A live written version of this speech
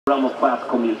realm of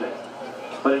classical music.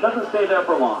 But it doesn't stay there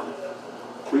for long.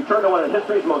 We turn to one of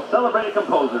history's most celebrated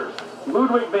composers,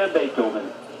 Ludwig van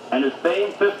Beethoven, and his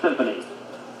famed Fifth Symphony.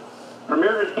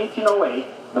 Premiered in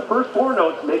 1808, the first four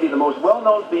notes may be the most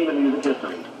well-known theme in music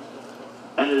history.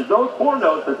 And it is those four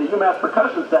notes that the UMass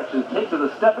percussion section takes as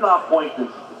a stepping-off point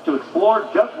to explore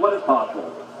just what is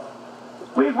possible.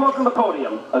 Please welcome to the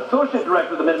podium, Associate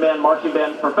Director of the Minuteman Marching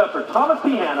Band, Professor Thomas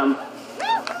P. Hannum,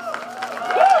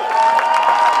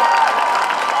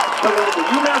 to lead the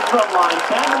UMass drumline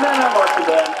and the Minuteman Marching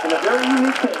Band in a very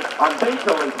unique take on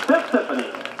Beethoven's Fifth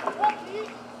Symphony.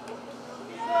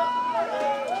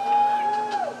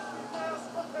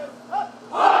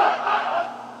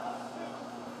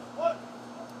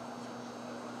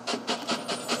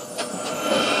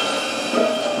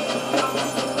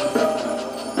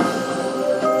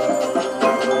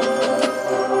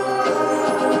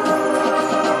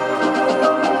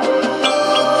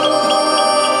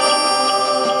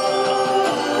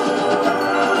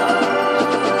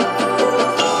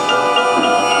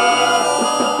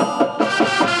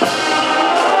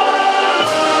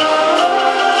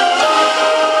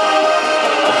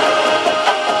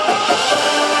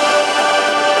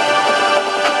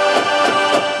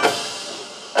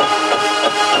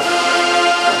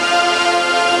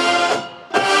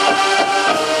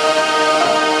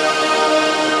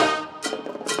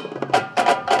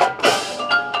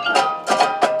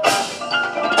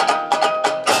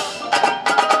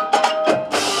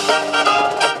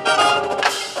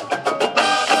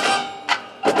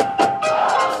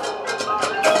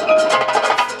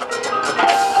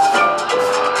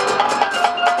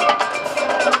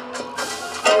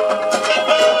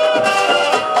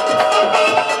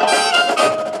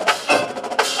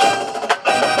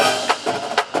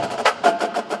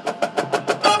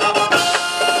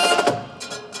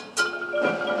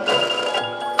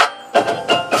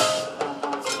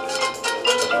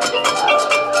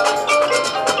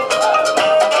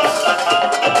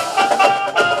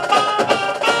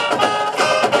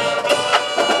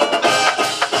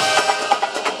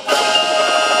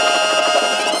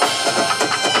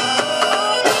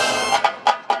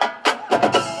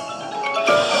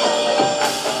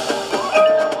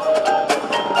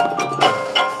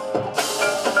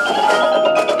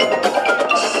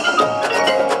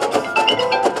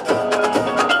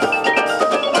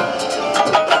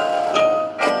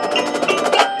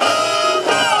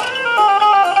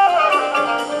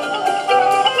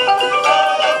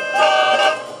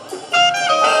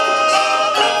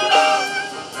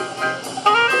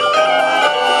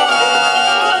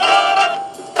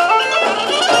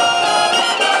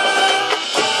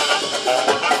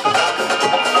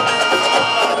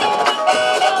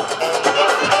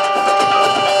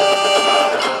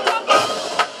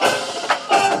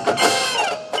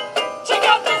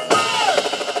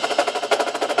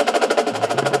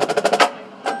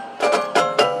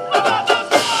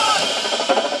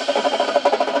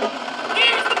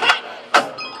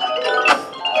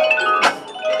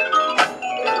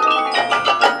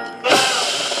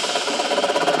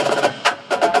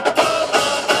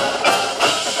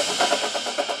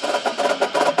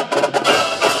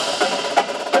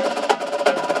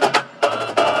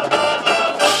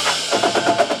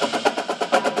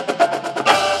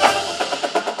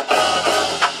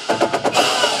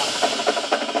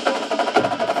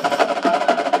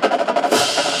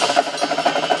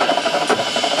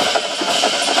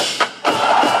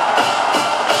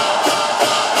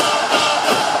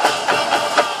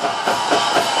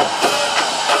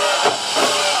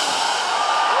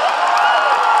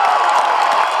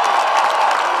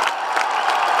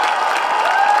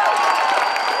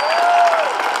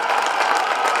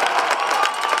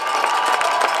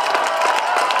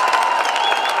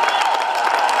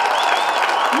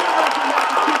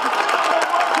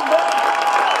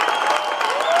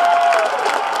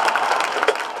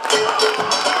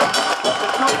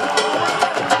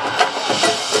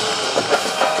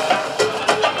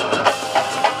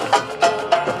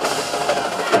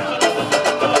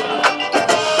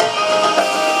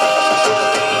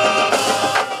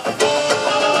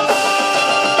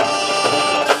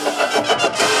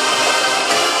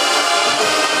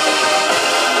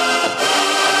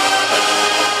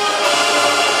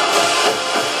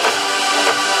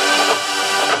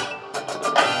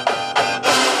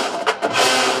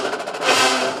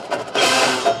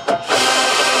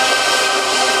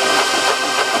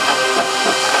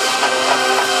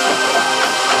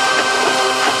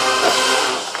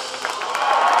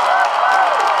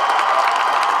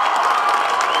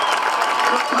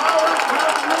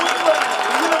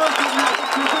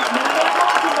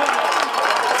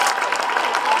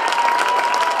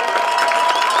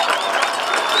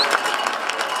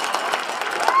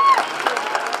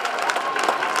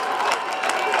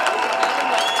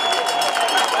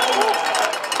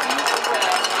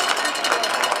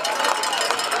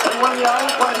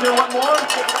 one more?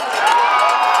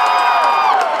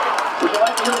 Would you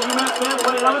like to hear the UMass band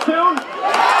play another tune?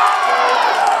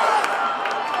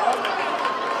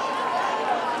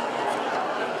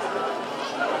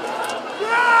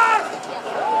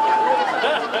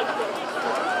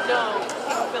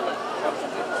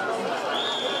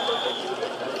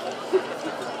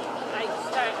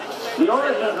 The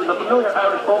origins of the familiar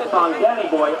Irish folk song Danny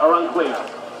Boy are unclear.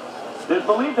 It is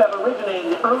believed to have originated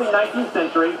in the early 19th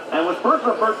century and was first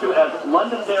referred to as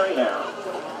Londonderry Air.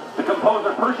 The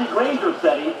composer Percy Granger's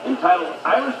setting, entitled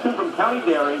Irish Tune from County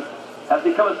Derry, has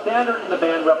become a standard in the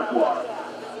band repertoire.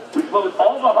 We close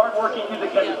all the hard-working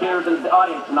music educators in the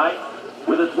audience tonight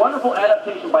with this wonderful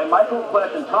adaptation by Michael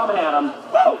Flesh and Tom Hannum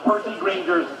of Percy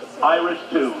Granger's Irish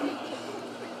Tune.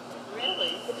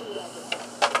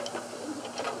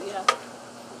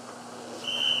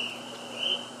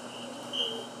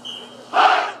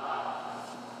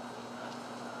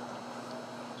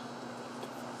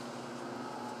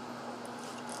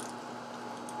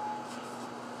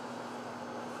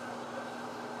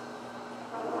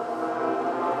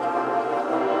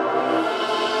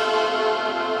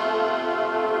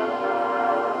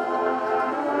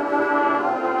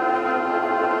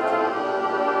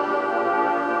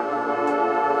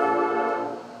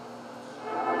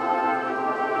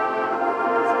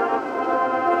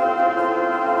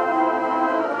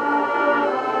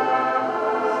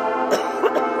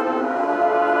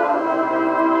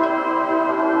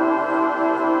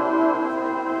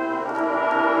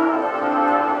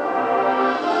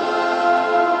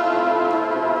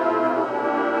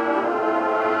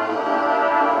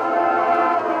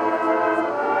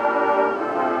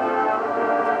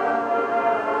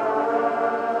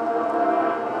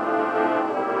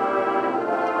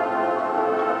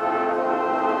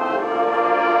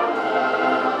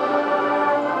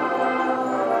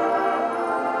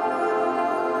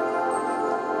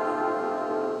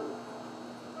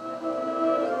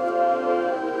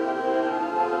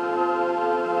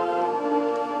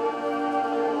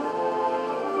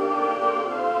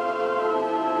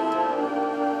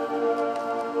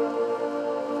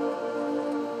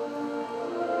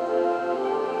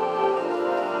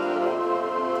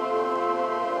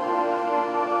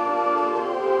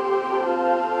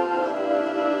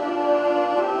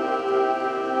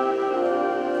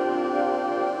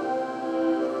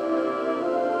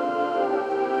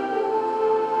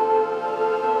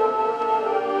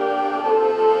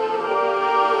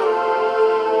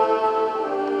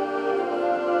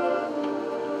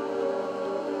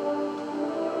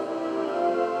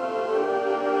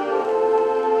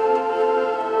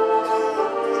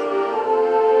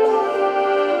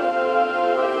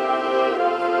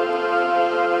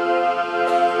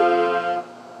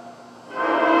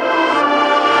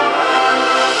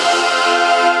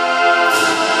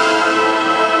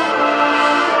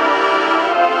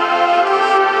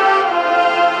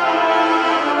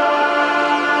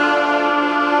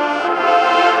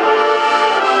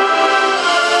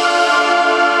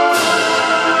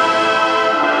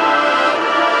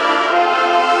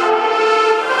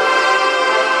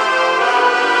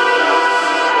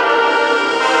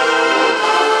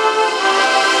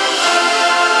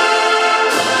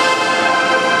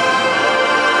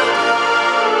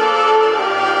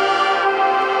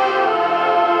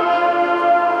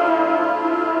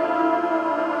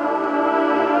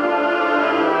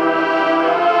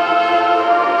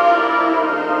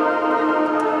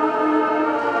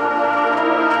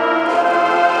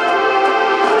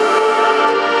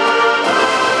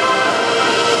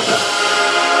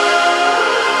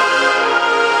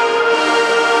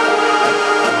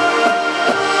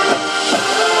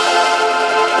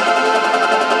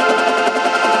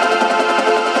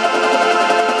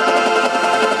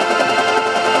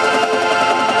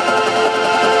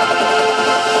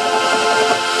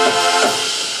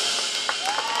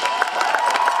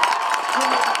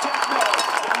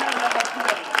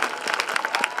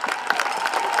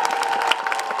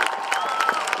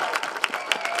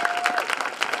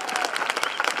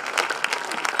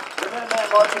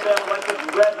 Marching Band would like to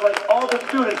congratulate all the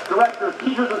students, directors,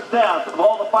 teachers, and staff of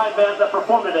all the fine bands that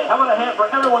performed today. How about a hand for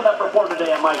everyone that performed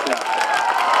today at MICCA?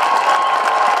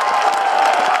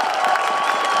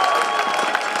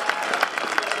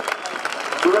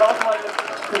 We would also like to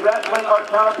congratulate our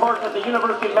counterparts at the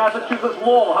University of Massachusetts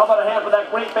Lowell. How about a hand for that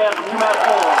great band from UMass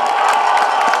Lowell?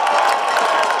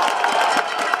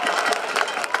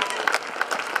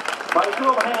 By a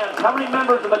show of hands, how many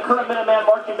members of the current Minuteman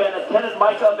Marching Band attended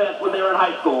MICCA events when they were in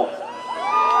high school?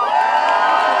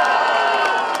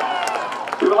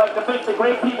 We would like to thank the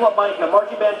great people at MICCA,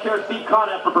 Marching Band Chair Steve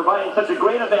Conant, for providing such a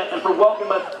great event and for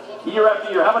welcoming us year after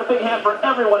year. How about a big hand for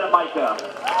everyone at MICCA?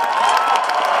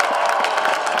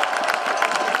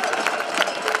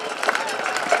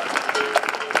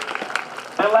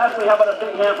 And lastly, how about a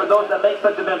big hand for those that make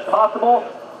such events possible?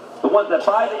 The ones that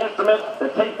buy the instruments,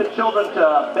 that take the children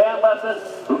to band lessons,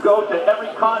 who go to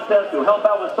every contest, who help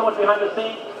out with so much behind the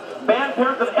scenes. Band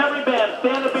parents of every band,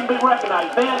 stand up and be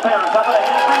recognized. Band parents, how about a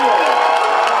hand for you?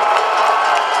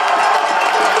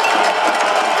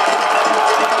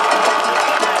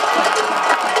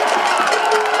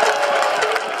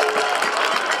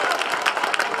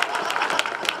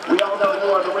 We all know you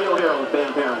are the real heroes,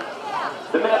 band parents.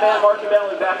 The Minuteman Marching Band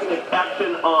will be back in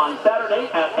action on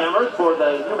Saturday at Amherst for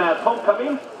the UMass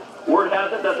homecoming. Word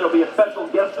has it that there will be a special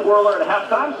guest twirler at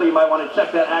halftime, so you might want to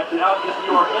check that action out if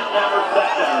you are in Amherst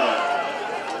that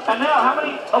Saturday. And now, how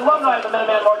many alumni of the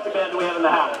Minuteman Marching Band do we have in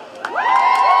the house?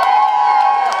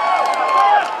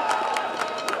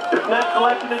 This next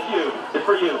selection is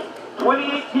for you.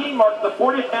 2018 marks the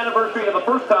 40th anniversary of the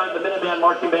first time the Minuteman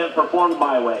Marching Band performed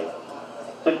My Way.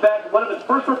 In fact, one of its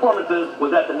first performances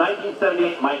was at the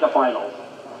 1978 MICCA Finals.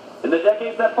 In the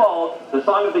decades that followed, the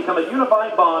song has become a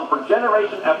unifying bond for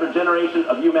generation after generation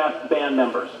of UMass band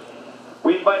members.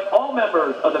 We invite all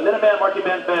members of the Minuteman Marching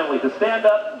Band family to stand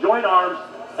up, join arms,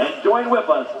 and join with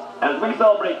us as we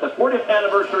celebrate the 40th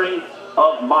anniversary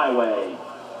of My Way.